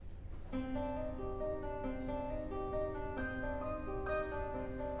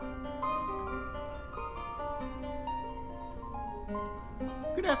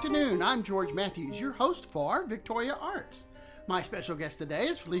good afternoon. I'm George Matthews, your host for Victoria Arts. My special guest today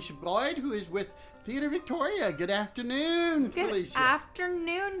is Felicia Boyd, who is with Theater Victoria. Good afternoon, Felicia. Good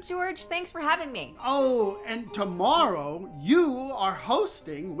afternoon, George. Thanks for having me. Oh, and tomorrow you are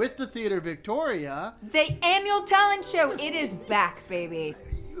hosting with the Theater Victoria The annual talent show. It is back, baby.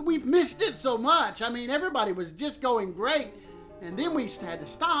 We've missed it so much. I mean, everybody was just going great, and then we had to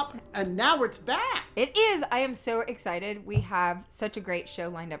stop, and now it's back. It is. I am so excited. We have such a great show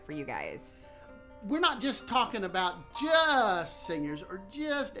lined up for you guys. We're not just talking about just singers or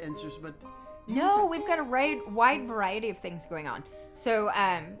just dancers, but... No, we've got a wide variety of things going on. So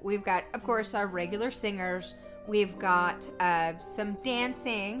we've got, of course, our regular singers. We've got some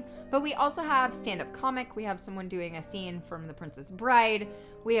dancing, but we also have stand-up comic. We have someone doing a scene from The Princess Bride.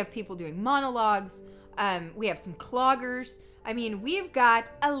 We have people doing monologues. We have some cloggers. I mean, we've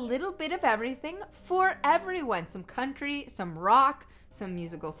got a little bit of everything for everyone. Some country, some rock, some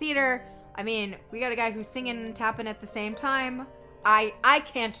musical theater. I mean, we got a guy who's singing and tapping at the same time. I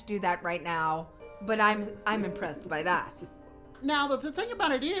can't do that right now, but I'm impressed by that. Now, the thing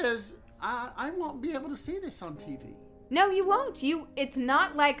about it is, I won't be able to see this on TV. No, you won't. It's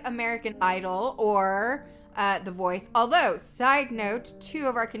not like American Idol or The Voice. Although, side note, 2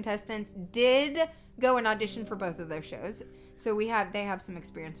 of our contestants did go and audition for both of those shows. So they have some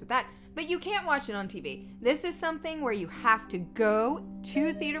experience with that. But you can't watch it on TV. This is something where you have to go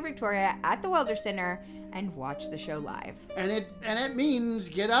to Theater Victoria at the Welder Center and watch the show live. And it means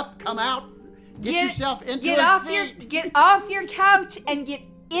get up, come out, get yourself into seat. Get off your couch and get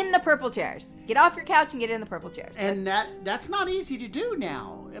in the purple chairs. Get off your couch and get in the purple chairs. And that's not easy to do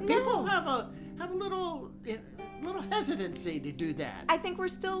now. No. People have a little hesitancy to do that. I think we're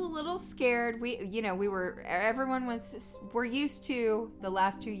still a little scared. We're used to the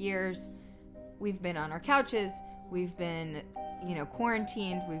last 2 years. We've been on our couches. We've been,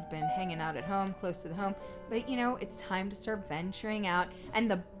 quarantined. We've been hanging out at home, close to the home. But, it's time to start venturing out. And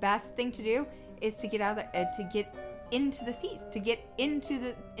the best thing to do is to get out to get into the seats, to get into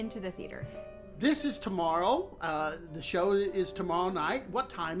the theater. This is tomorrow. The show is tomorrow night. What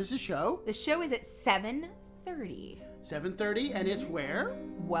time is the show? The show is at 7:30. 7:30, and it's where?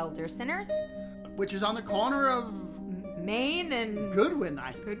 Welder Center. Which is on the corner of Main and Goodwin,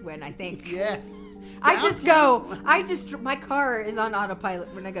 Goodwin, I think. Yes. My car is on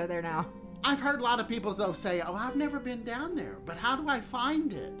autopilot when I go there now. I've heard a lot of people, though, say, oh, I've never been down there, but how do I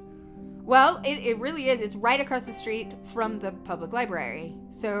find it? Well, it really is. It's right across the street from the public library.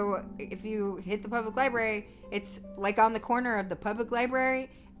 So if you hit the public library, it's like on the corner of the public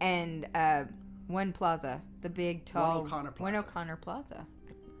library and One Plaza, the big, tall... One O'Connor Plaza.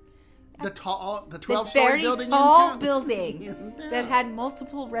 The 12-story very building tall in town. building that had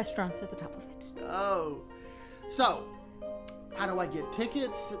multiple restaurants at the top of it. Oh. So, how do I get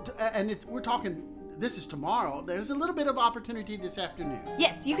tickets? And we're talking, this is tomorrow. There's a little bit of opportunity this afternoon.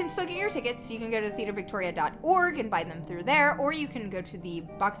 Yes, you can still get your tickets. You can go to theatervictoria.org and buy them through there, or you can go to the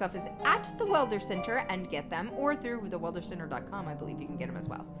box office at the Welder Center and get them, or through theweldercenter.com. I believe you can get them as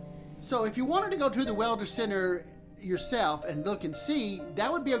well. So if you wanted to go to the Welder Center yourself and look and see,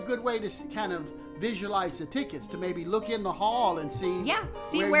 that would be a good way to kind of visualize the tickets, to maybe look in the hall and see. Yeah,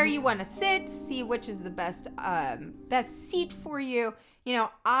 see where you want to sit, see which is the best seat for you.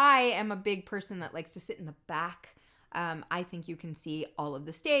 I am a big person that likes to sit in the back. I think you can see all of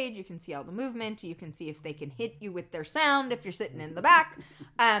the stage, you can see all the movement, you can see if they can hit you with their sound if you're sitting in the back.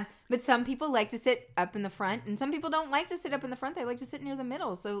 But some people like to sit up in the front, and some people don't like to sit up in the front. They like to sit near the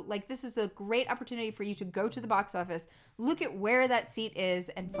middle. So, this is a great opportunity for you to go to the box office, look at where that seat is,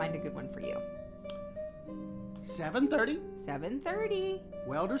 and find a good one for you. 7:30. 7:30.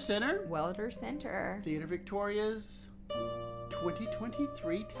 Welder Center. Welder Center. Theater Victoria's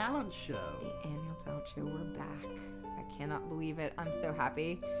 2023 talent show. The annual talent show. We're back. I cannot believe it. I'm so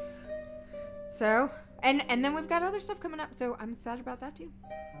happy. So, and then we've got other stuff coming up, so I'm excited about that too.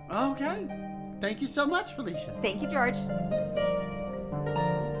 Okay. Thank you so much, Felicia. Thank you, George.